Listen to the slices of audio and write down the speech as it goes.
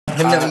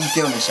Let me know when you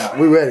feel me, Shawty.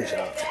 We ready,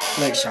 Shawty.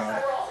 Look,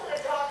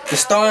 Shawty. The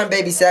Starring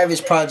Baby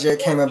Savage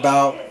project came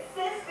about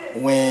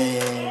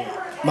when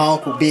my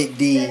uncle Big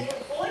D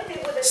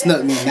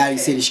snuck me in Maddie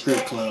City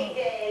Strip Club.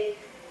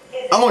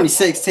 I'm only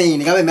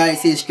 16, nigga. I'm in Maddie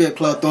City Strip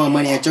Club throwing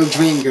money at your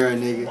dream girl,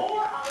 nigga.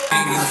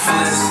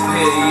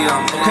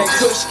 Can't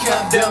push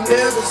count them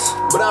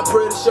niggas, but I'm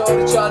pretty sure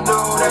that y'all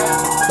know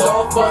that.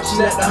 Don't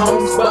function at the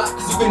home spot,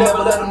 cause you can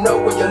never let them know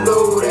where you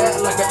load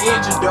at. Like an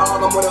engine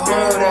dog, I'm with a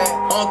hood at.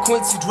 On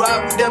Quincy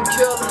Drive with them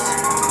killers.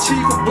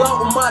 Chief of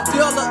blunt with my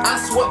dealer, I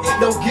swear it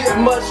don't get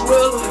much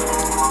realer.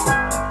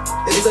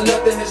 It's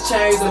nothing has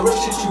changed, the real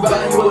shit you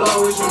value will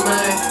always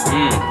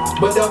remain.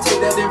 But don't take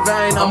that in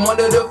vain, I'm one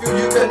of the few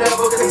you can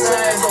never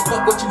contain. So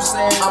fuck what you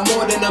saying, I'm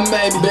more than a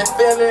maybe. Been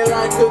feeling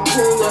like a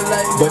king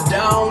lately, but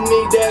I don't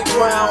need that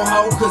crown,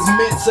 ho, cause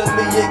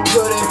mentally it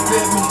couldn't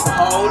fit me.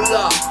 Hold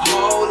up,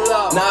 hold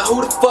up. Now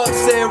who the fuck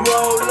said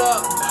roll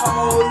up?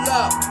 Hold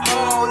up,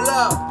 hold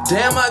up.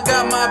 Damn, I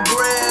got my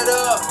bread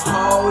up.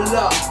 Hold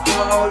up,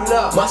 hold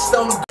up. My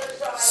stomach.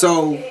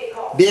 So,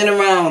 being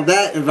around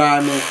that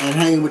environment and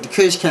hanging with the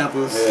Kush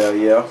campers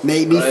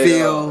made me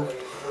feel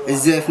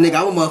as if, nigga,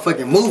 I'm a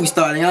motherfucking movie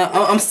star.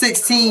 I'm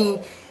 16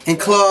 in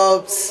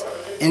clubs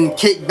and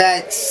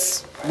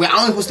kickbacks where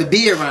I'm supposed to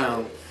be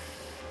around.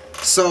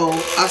 So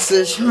I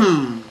said,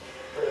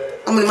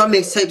 I'm in my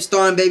mixtape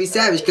Starring Baby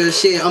Savage, cause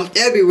shit, I'm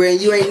everywhere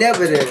and you ain't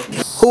never there.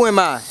 Who am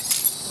I?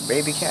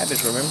 Baby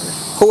Cabbage, remember?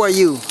 Who are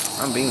you?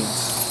 I'm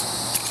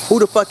Beans. Who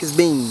the fuck is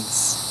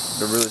Beans?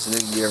 The realest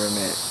nigga you ever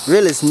met.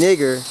 Realest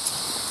nigga?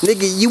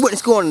 Nigga, you went to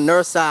school on the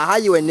north side. How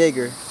you a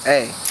nigger?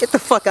 Hey. Get the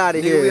fuck out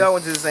of here. We all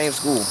went to the same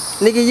school.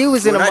 Nigga, you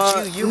was in a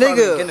you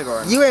nigga, in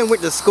kindergarten. You ain't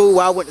went to school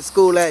where I went to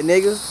school at,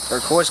 nigga.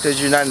 Of course, cause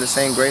you're not in the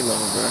same grade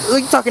level, bro.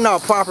 Look, you talking all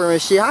proper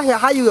and shit.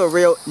 How you a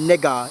real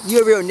nigga?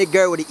 You a real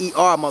nigga with an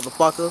ER,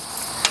 motherfucker.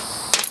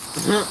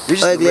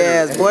 Ugly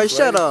ass boy,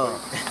 shut up.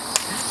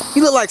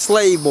 You look like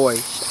Slave Boy.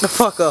 Shut the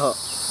fuck up.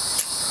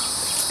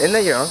 Isn't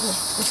that your uncle? Or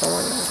something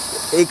like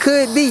that? It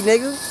could be,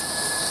 nigga.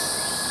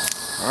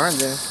 Alright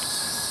then.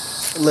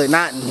 Look,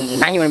 now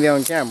you wanna be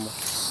on camera.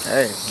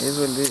 Hey, it is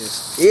what it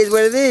is. It is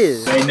what it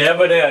is. They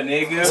never there,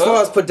 nigga. As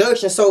far as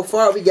production so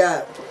far, we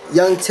got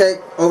Young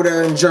Tech over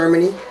there in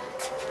Germany.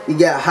 We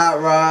got Hot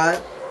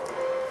Rod.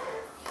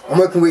 I'm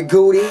working with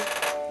Goody.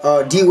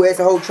 D-West,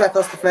 the whole Track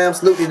Hustle fam,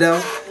 salute to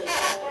them.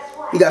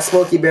 We got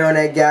Smokey Bear on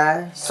that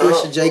guy.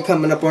 Swisher J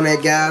coming up on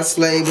that guy.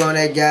 Slave on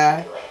that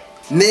guy.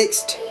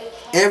 Mixed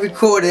and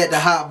recorded at the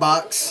Hot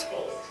Box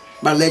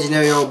by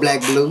legendary old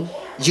Black Blue.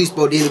 Juice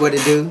Bo did what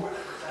it do.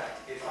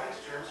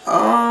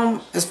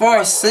 As far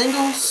as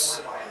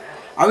singles,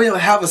 I really don't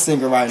have a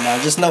single right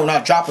now. Just know when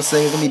I drop a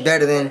single, it's gonna be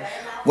better than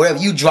whatever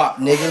you drop,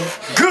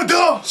 nigga. Good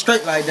dog.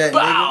 Straight like that,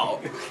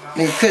 nigga.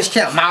 Nigga, Kush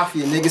Camp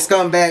Mafia, nigga.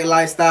 Scumbag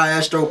Lifestyle,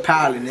 Astro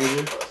Pilot,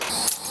 nigga.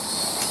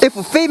 If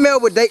a female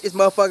would date this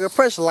motherfucker,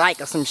 press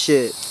like or some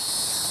shit.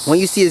 When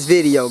you see this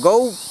video,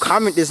 go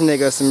comment this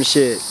nigga or some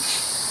shit.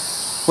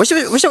 What's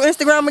your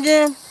Instagram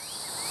again?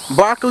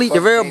 Barkley,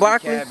 the real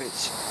Barkley.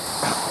 Cabbage.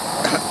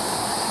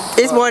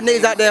 It's more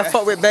niggas out there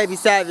fuck with Baby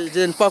Savage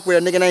than fuck with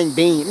a nigga named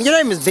Beans. Your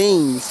name is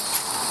Beans.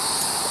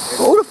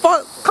 Who the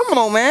fuck? Come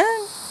on, man.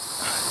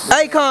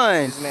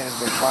 Akon,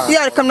 you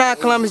gotta come down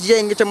to Columbus J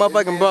and get your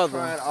motherfucking brother.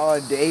 Crying all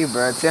day,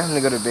 bro. Tell him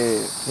to go to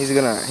bed. He's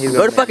gonna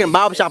go to fucking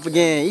barbershop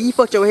again. You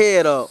fucked your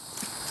head up.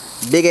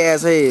 Big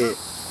ass head.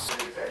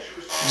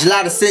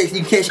 July the 6th,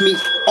 you can catch me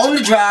on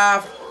the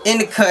drive, in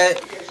the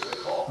cut,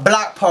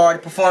 block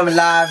party, performing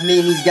live, me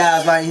and these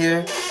guys right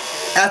here.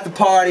 After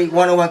party,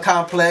 101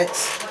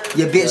 Complex.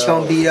 Your bitch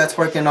gonna be there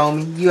twerking on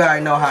me. You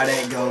already know how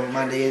that go,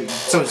 my nigga.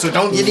 So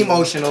don't get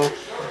emotional,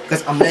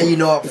 cause I'm letting you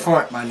know up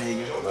front, my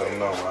nigga. Let them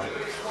know, man.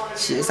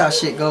 Shit, it's how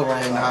shit go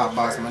right in the Hot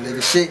Box, my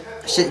nigga.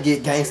 Shit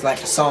get gangsta like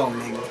the song,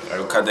 nigga.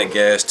 I'll cut that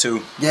gas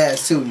too.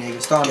 Gas too,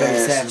 nigga. Starring Baby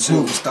Savage,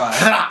 movie star.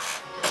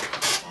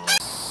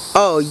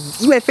 Oh,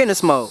 you ain't finna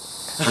smoke.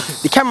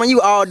 The camera on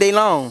you all day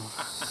long.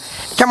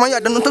 The camera on you,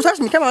 don't touch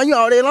me. Camera on you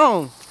all day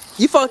long.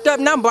 You fucked up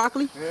now,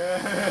 Broccoli.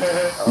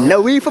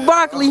 No weed for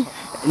Broccoli.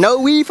 No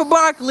weed for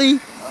Broccoli.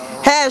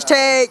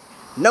 Hashtag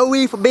no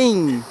weed for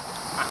Bean.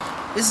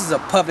 This is a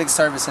public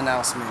service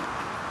announcement.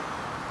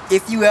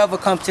 If you ever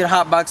come to the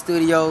Hot Box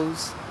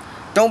Studios,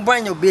 don't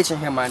bring your bitch in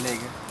here, my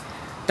nigga.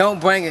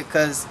 Don't bring it,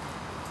 cause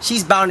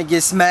she's bound to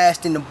get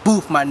smashed in the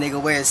booth, my nigga,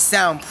 where it's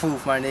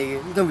soundproof, my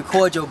nigga. You gonna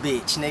record your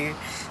bitch, nigga.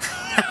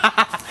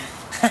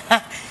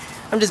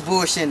 I'm just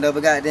bullshitting though,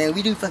 but goddamn,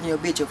 we do fucking your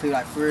bitch up here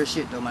like for real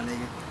shit though, my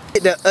nigga.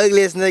 The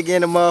ugliest nigga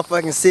in the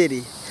motherfucking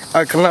city,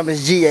 or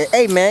Columbus GA.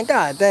 Hey man,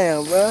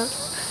 goddamn, bro.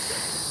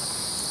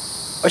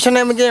 What's your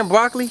name again,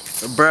 Broccoli?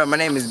 Bro, my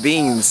name is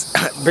Beans.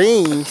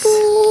 Beans.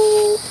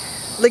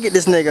 Look at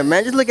this nigga,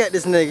 man. Just look at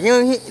this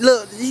nigga.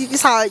 Look,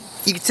 this how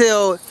you can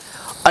tell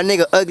a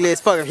nigga ugly as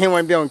fuck if he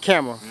wanna be on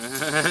camera. Man,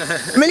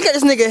 look at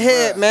this nigga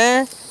head,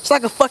 man. It's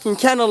like a fucking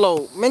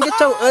cantaloupe. Man, get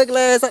your ugly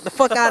ass the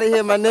fuck out of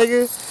here, my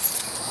nigga.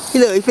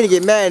 Look, he finna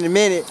get mad in a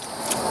minute.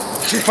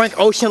 Frank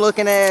Ocean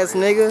looking ass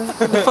nigga.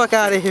 Get the fuck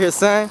out of here,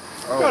 son.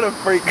 What a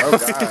freak. Oh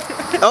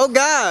God. Oh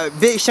God,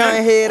 big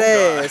shine head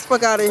ass.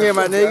 Fuck out of here,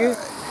 my nigga.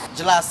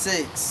 July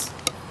 6th,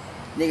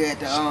 nigga at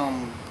the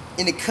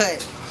in the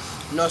cut,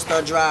 North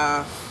Star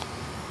Drive,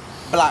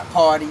 block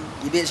party.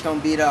 Your bitch gonna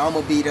be there,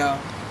 I'ma be there.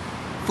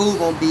 Food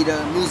gonna be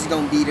there, music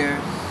gonna be there,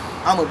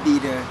 I'ma be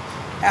there.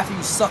 After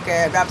you suck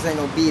ass rappers ain't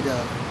gonna be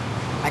there.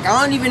 Like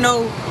I don't even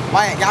know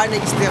why y'all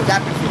niggas still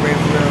rapping for real,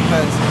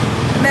 cause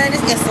man,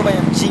 this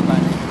Instagram G, my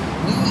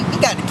nigga.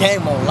 We got the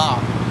game on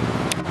lock.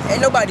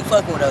 Ain't nobody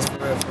fucking with us for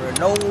real.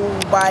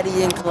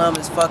 Nobody in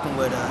Columbus fucking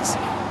with us.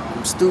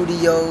 From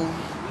studio,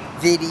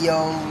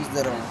 videos,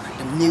 the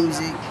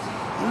music.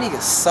 You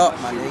niggas suck,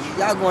 my nigga.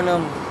 Y'all going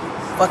on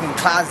fucking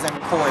closets and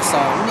record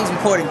songs. You niggas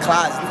recording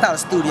closets. It's not a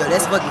studio,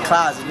 that's fucking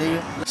closet,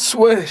 nigga.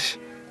 Swish.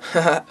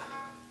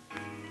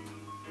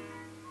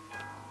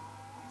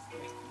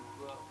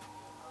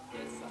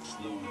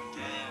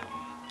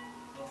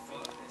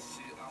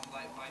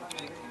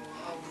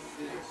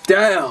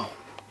 Damn.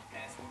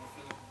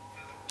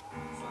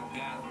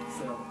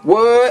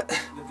 What?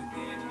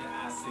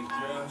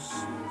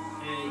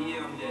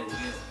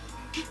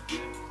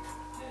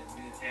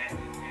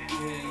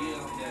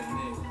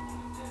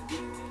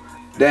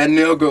 That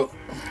nigga.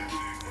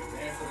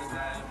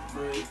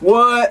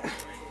 What?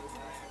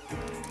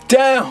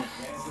 Damn.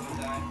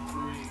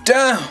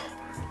 Damn.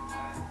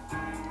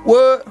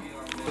 What?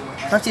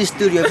 Come to the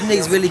studio. If you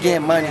niggas really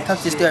getting money, come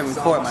to the studio and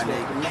record, my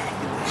nigga.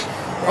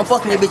 I'm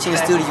fucking that bitch in the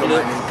studio, my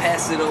nigga.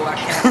 Pass it over, I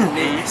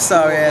can't.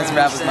 Sorry ass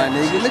rappers, my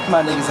nigga. Look at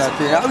my niggas out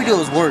there. All we do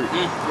is work.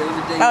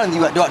 I don't do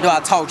I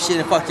talk shit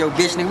and fuck your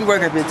bitch, nigga. We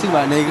work up here too,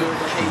 my nigga.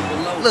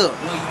 Look.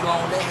 When you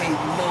gone, they hate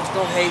the most.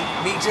 Don't hate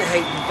me, just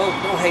hate the vote.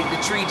 Don't hate the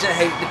tree, just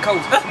hate the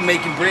coast. I'm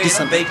making bread, This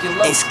some I'm baking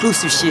low.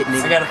 exclusive shit, I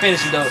nigga. gotta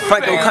finish it though.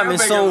 Franco coming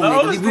soon,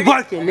 nigga. We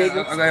working,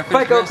 nigga. I gotta finish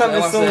Franco this.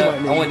 coming That's what soon, I my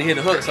said. nigga. I wanted to hit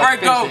the hook, so I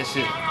can finish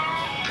that shit.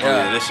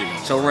 Yeah, that shit.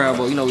 So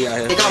Rambo, you know we out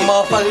here. They got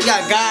motherfucker, we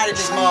got God in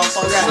this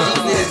motherfucker. We got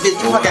Jesus in this bitch.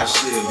 You fuck out.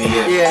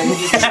 Yeah,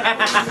 nigga.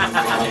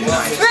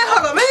 Man,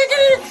 hold on, man.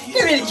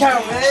 Give me the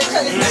camera, man.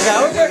 Check this nigga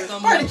out.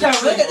 Burn the camera.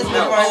 Look at this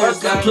nigga right here.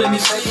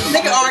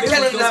 Nigga R.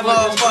 Kelly in that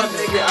motherfucker,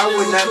 nigga. I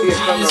would not be a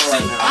criminal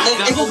right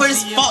now. If it for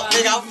this fuck,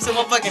 nigga, I'll be some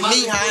motherfucking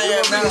me high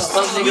ass, man.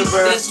 Nigga,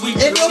 bro. If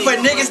it for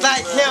niggas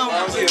like him,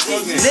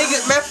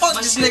 niggas, man, fuck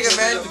this nigga,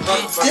 man.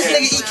 This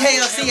nigga eat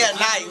KFC at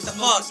night. What the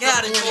fuck? Get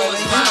out of here, man.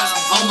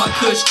 On my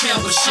Kush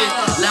camera shit,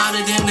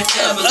 louder than the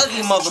ever.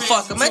 Ugly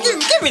motherfucker, man.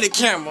 Give me the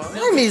camera.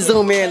 Let me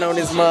zoom in on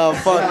this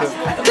motherfucker.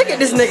 Look at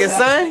this nigga,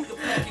 son.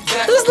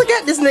 Just look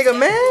at this nigga,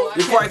 man.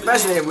 You're quite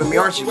fascinated with me,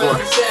 aren't you, boy?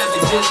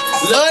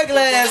 Ugly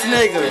ass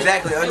nigga.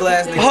 Exactly, ugly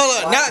ass nigga.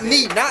 Hold up, not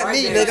me, nigga.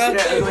 Ugly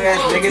ass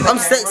nigga. I'm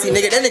sexy,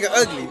 nigga. That nigga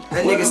ugly.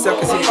 That nigga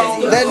sucking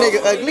shit. That nigga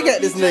ugly. Look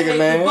at this nigga,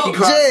 man.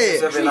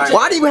 Jed,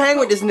 why do you hang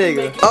with this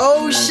nigga?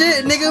 Oh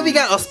shit, nigga, we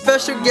got a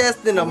special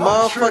guest in the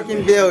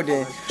motherfucking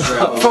building.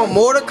 From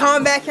Mortal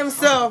Kombat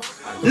himself,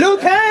 Liu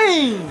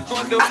Kang.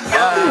 We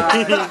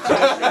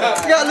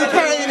got Liu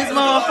Kang in this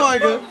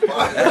motherfucker.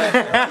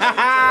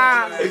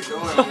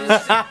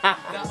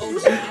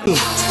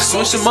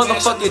 Switch your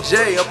motherfucking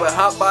J up at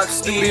Hotbox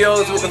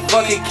Studios with the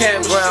fucking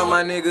campground,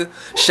 my nigga.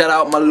 Shout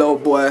out my little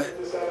boy,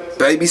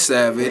 Baby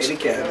Savage.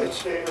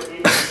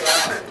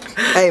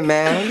 Hey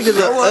man,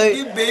 niggas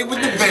You big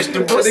with the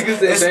vegetables.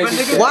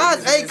 why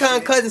is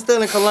Akon cousin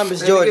still in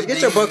Columbus, Georgia?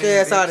 Get your broke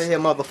ass out of here,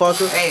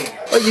 motherfucker.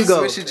 Where you go?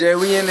 Switch your J,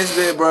 we in this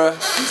bit, bruh.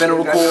 Finna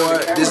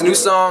record this new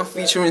song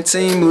featuring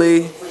Team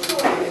Lee.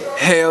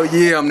 Hell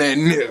yeah, I'm that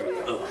nigga.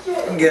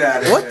 Get out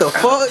of here. What the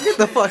fuck? Get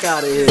the fuck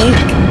out of here.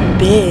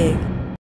 Big.